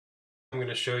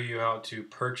going to show you how to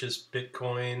purchase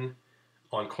Bitcoin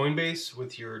on Coinbase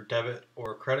with your debit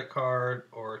or credit card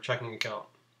or checking account.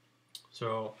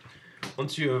 So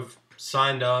once you have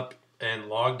signed up and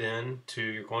logged in to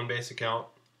your Coinbase account,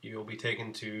 you'll be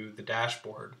taken to the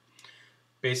dashboard.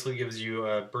 Basically gives you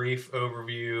a brief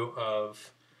overview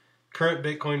of current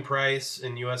Bitcoin price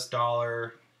in US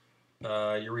dollar,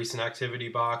 your recent activity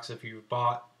box if you've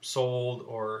bought, sold,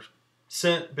 or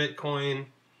sent Bitcoin,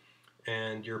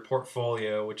 and your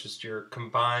portfolio, which is your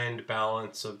combined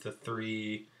balance of the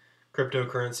three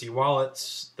cryptocurrency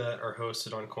wallets that are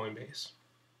hosted on Coinbase.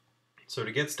 So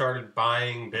to get started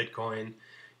buying Bitcoin,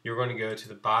 you're going to go to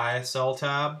the Buy Sell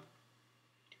tab.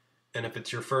 And if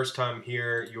it's your first time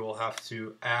here, you will have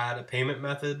to add a payment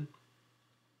method.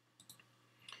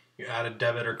 You add a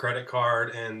debit or credit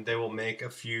card, and they will make a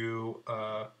few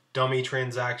dummy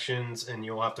transactions, and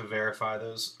you'll have to verify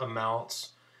those amounts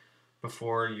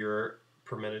before you're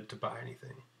permitted to buy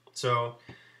anything. So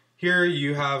here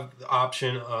you have the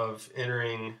option of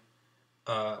entering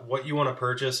what you want to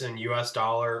purchase in US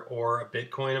dollar or a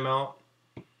Bitcoin amount.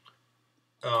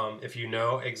 If you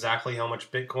know exactly how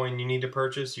much Bitcoin you need to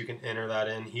purchase, you can enter that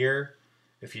in here.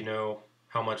 If you know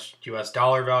how much US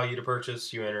dollar value to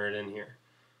purchase, you enter it in here.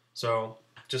 So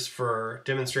just for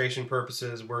demonstration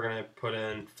purposes, we're going to put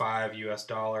in $5 US,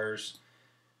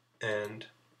 and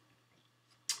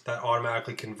that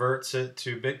automatically converts it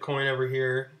to Bitcoin over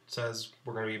here. It says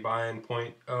we're going to be buying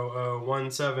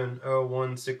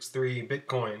 0.00170163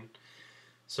 Bitcoin.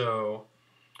 So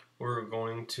we're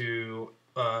going to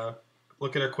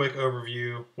look at a quick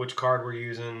overview, which card we're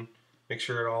using, make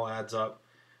sure it all adds up.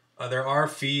 There are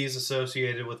fees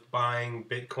associated with buying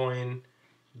Bitcoin.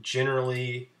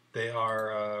 Generally, they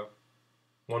are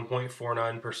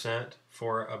 1.49%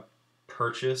 for a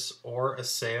purchase or a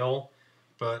sale,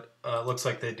 but it looks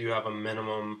like they do have a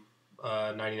minimum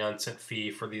 99-cent fee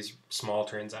for these small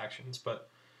transactions, but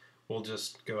we'll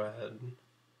just go ahead and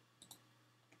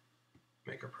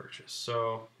make a purchase.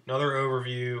 So another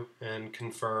overview and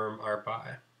confirm our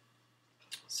buy.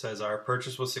 It says our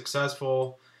purchase was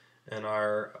successful and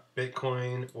our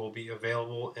Bitcoin will be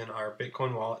available in our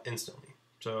Bitcoin wallet instantly.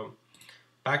 So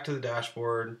back to the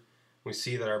dashboard, we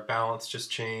see that our balance just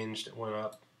changed. It went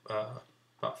up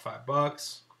about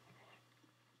 $5.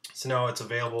 So now it's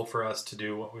available for us to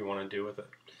do what we want to do with it.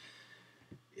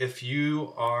 If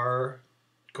you are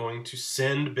going to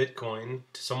send Bitcoin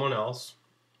to someone else,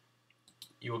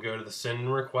 you will go to the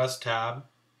Send Request tab.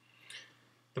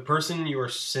 The person you are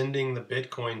sending the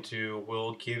Bitcoin to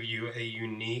will give you a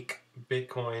unique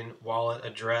Bitcoin wallet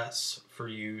address for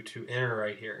you to enter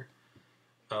right here.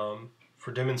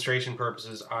 For demonstration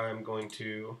purposes, I'm going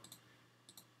to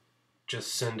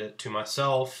just send it to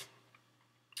myself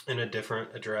in a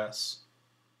different address.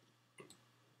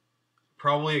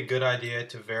 Probably a good idea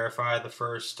to verify the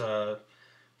first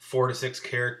 4 to 6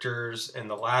 characters and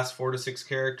the last 4 to 6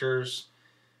 characters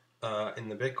in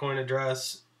the Bitcoin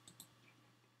address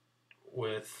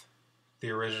with the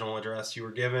original address you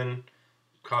were given.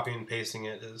 Copying and pasting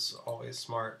it is always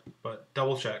smart, but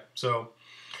double check. So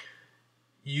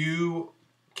you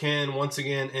can once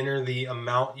again enter the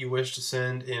amount you wish to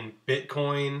send in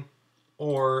Bitcoin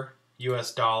or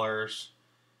US dollars.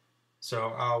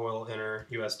 So I will enter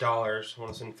US dollars. I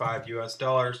want to send $5 US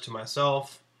to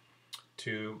myself.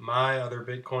 To my other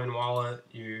Bitcoin wallet,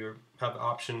 you have the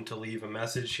option to leave a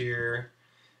message here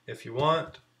if you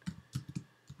want.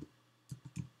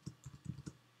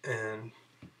 And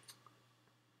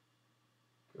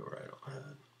go right on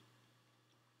ahead.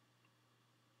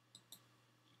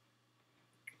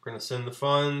 We're going to send the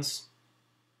funds,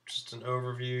 just an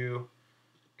overview,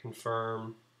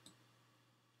 confirm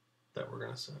that we're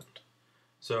going to send.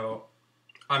 So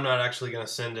I'm not actually going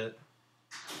to send it,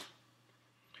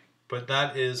 but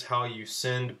that is how you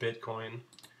send Bitcoin.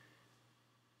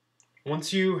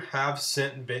 Once you have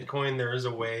sent Bitcoin, there is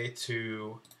a way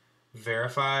to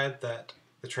verify that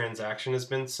the transaction has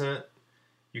been sent.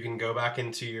 You can go back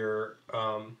into your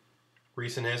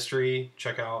recent history,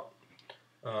 check out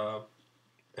a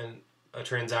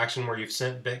transaction where you've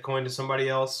sent Bitcoin to somebody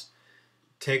else.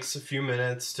 It takes a few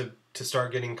minutes to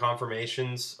start getting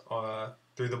confirmations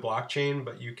through the blockchain,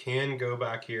 but you can go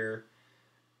back here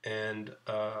and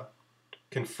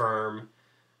confirm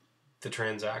the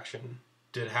transaction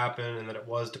did happen and that it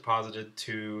was deposited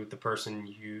to the person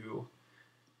you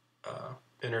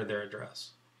entered their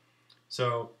address.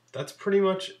 So that's pretty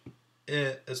much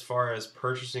it as far as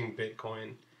purchasing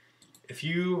Bitcoin. If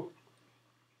you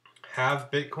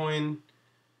have Bitcoin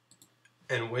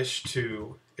and wish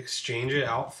to exchange it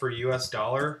out for US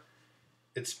dollar,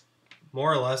 it's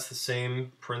more or less the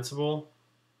same principle.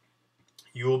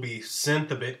 you will be sent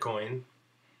the Bitcoin,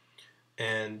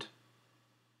 and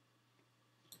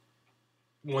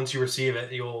once you receive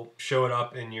it, you'll show it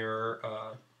up in your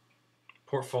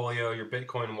portfolio, your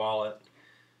Bitcoin wallet.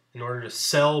 In order to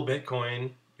sell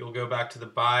Bitcoin, you'll go back to the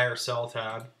buy or sell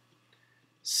tab,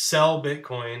 sell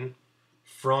Bitcoin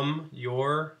from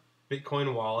your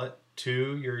Bitcoin wallet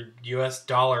to your US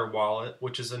dollar wallet,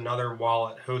 which is another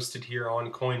wallet hosted here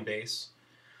on Coinbase.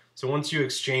 So once you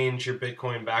exchange your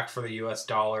Bitcoin back for the US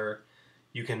dollar,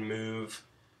 you can move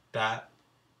that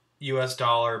US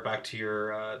dollar back to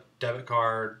your debit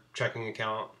card, checking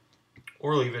account,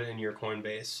 or leave it in your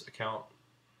Coinbase account.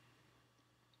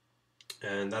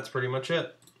 And that's pretty much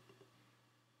it.